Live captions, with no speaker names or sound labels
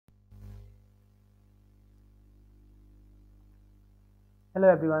Hello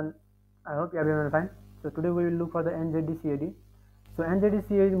everyone, I hope everyone is fine. So today we will look for the NZDCAD. So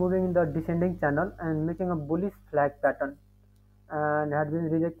NZDCAD is moving in the descending channel and making a bullish flag pattern and had been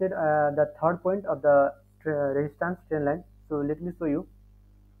rejected the third point of the resistance trend line. So let me show you.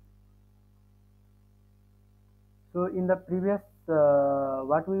 So in the previous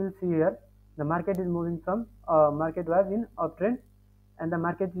what we will see here, the market is moving from market was in uptrend and the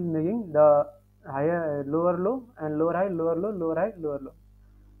market is making the higher lower low and lower high, lower low, lower high, lower low.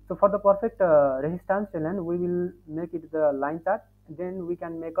 So for the perfect resistance line, we will make it the line chart. Then we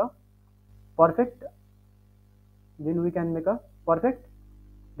can make a perfect. Then we can make a perfect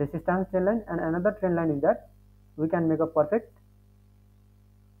resistance trend line, and another trend line is that we can make a perfect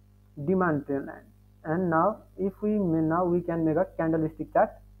demand trend line. And now, if we now we can make a candlestick chart.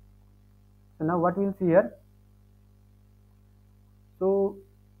 So now what we'll see here. So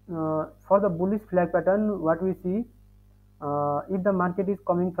for the bullish flag pattern, what we see, if the market is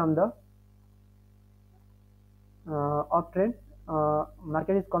coming from the uptrend,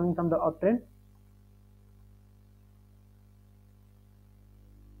 market is coming from the uptrend.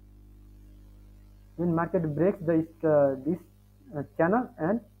 When market breaks this channel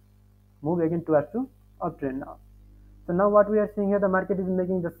and move again towards to uptrend now. So now what we are seeing here, the market is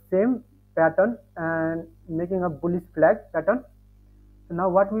making the same pattern and making a bullish flag pattern. So now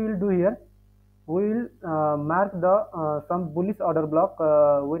what we will do here, we will mark the some bullish order block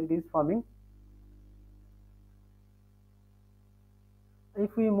where it is forming.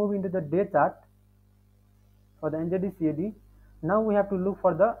 If we move into the day chart for the NZDCAD, now we have to look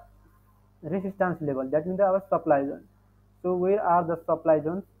for the resistance level, that means our supply zone. So where are the supply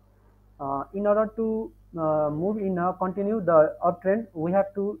zones? In order to move in continue the uptrend, we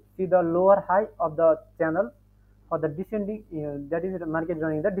have to see the lower high of the channel for the descending, that is the market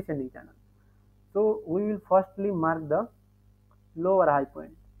running the descending channel. So we will firstly mark the lower high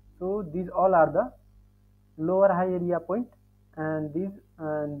point. So these all are the lower high area point, and these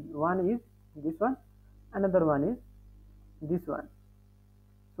one is this one, another one is this one.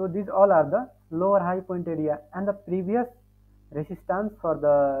 So these all are the lower high point area, and the previous resistance for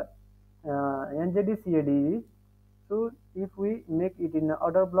the NZDCAD is. So if we make it in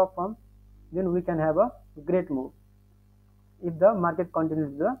order block form, then we can have a great move if the market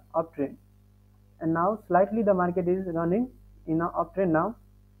continues the uptrend. And now slightly the market is running in an uptrend now.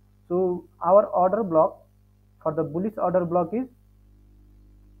 So our order block for the bullish order block is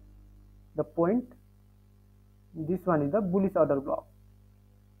the point. This one is the bullish order block,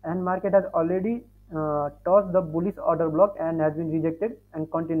 and market has already tossed the bullish order block and has been rejected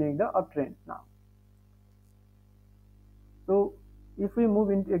and continuing the uptrend now. So if we move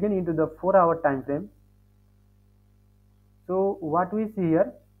again into the 4-hour time frame, so what we see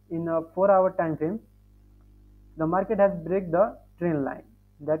here in a 4-hour time frame, the market has break the trend line.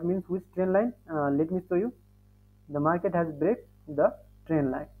 That means which trend line? Let me show you. The market has break the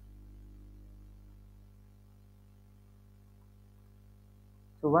trend line.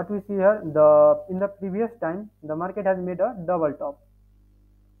 So what we see here, in the previous time, the market has made a double top.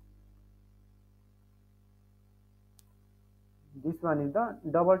 This one is the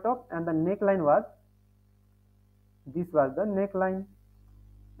double top, and the neckline was, this was the neckline.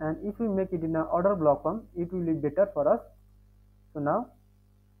 And if we make it in an order block form, it will be better for us. So now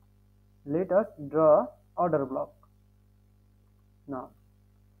let us draw order block. Now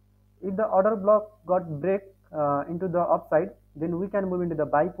if the order block got break into the upside, then we can move into the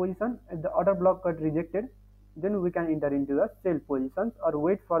buy position. If the order block got rejected, then we can enter into the sell positions or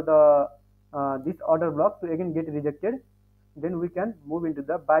wait for the this order block to again get rejected. Then we can move into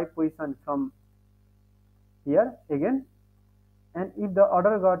the buy position from here again. And if the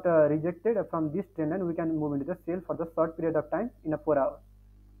order got rejected from this trend line, we can move into the sell for the short period of time in a 4 hours.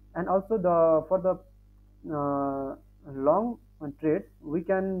 And also for the long trades, we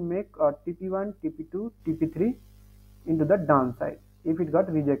can make a TP1, TP2, TP3 into the downside if it got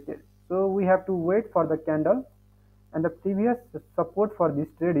rejected. So we have to wait for the candle, and the previous support for this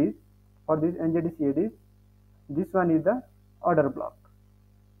trade is, for this NZDCAD is, this one is the order block,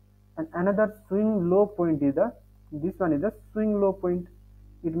 and another swing low point is the, this one is the swing low point.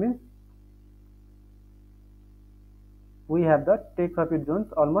 It means we have the take profit zones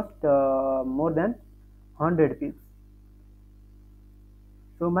almost more than 100 pips.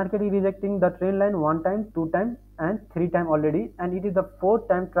 So market is rejecting the trend line 1 time, 2 time, and 3 time already, and it is the 4th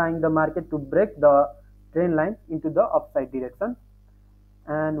time trying the market to break the trend line into the upside direction.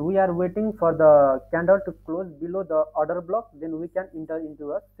 And we are waiting for the candle to close below the order block, then we can enter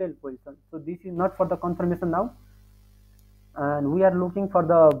into a sell position. So this is not for the confirmation now, and we are looking for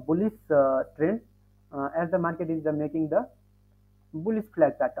the bullish trend as the market is making the bullish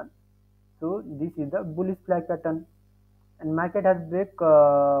flag pattern. So this is the bullish flag pattern, and market has break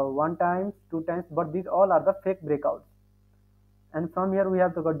one times, two times, but these all are the fake breakouts. And from here we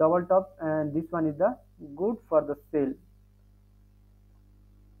have to go double top, and this one is the good for the sale.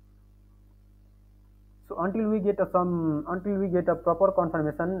 So until we get a proper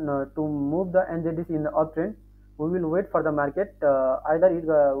confirmation to move the NZDC in the uptrend, we will wait for the market either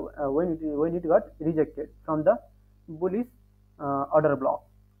when it got rejected from the bullish order block.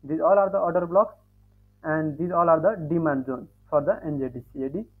 These all are the order blocks, and these all are the demand zones for the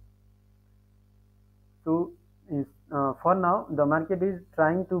NZDCAD. So for now the market is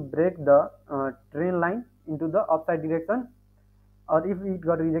trying to break the trend line into the upside direction, or if it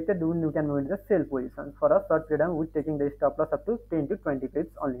got rejected, then we can move into the sell position. For a short trader, with taking the stop loss up to 10 to 20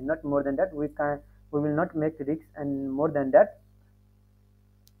 pips only, not more than that. We will not make risks and more than that.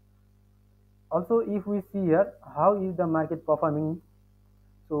 Also, if we see here how is the market performing,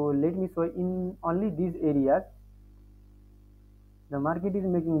 so let me show in only these areas the market is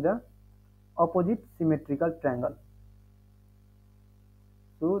making the opposite symmetrical triangle.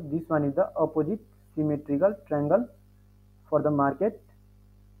 So this one is the opposite symmetrical triangle for the market.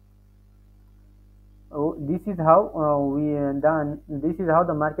 Oh, this is how this is how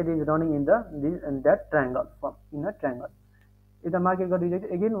the market is running in that triangle, in a triangle. If the market got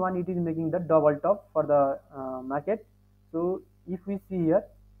rejected again, one it is making the double top for the market. So if we see here,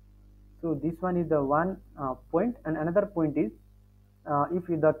 so this one is the one point, and another point is if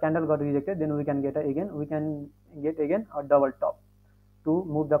the candle got rejected, then we can get again a double top to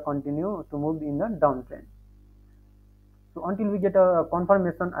move in the downtrend. So until we get a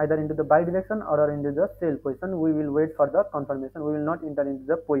confirmation either into the buy direction or into the sell position, we will wait for the confirmation. We will not enter into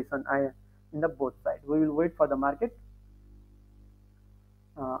the position in the both sides. We will wait for the market.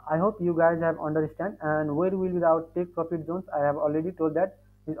 I hope you guys have understand. And where will be our take profit zones? I have already told that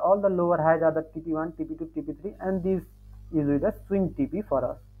is all the lower highs are the TP1, TP2, TP3, and this is with the swing TP for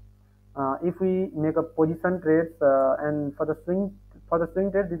us. If we make a position trades and for the swing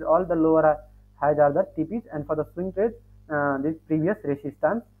trades, is all the lower highs are the TPs, and for the swing trades, this previous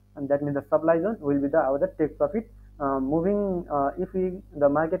resistance, and that means the supply zone will be our take profit. Moving if the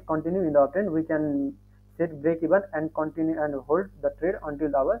market continue in the uptrend, we can set break even and continue and hold the trade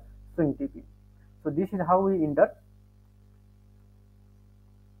until our swing TP. So this is how we enter.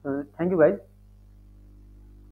 Thank you guys.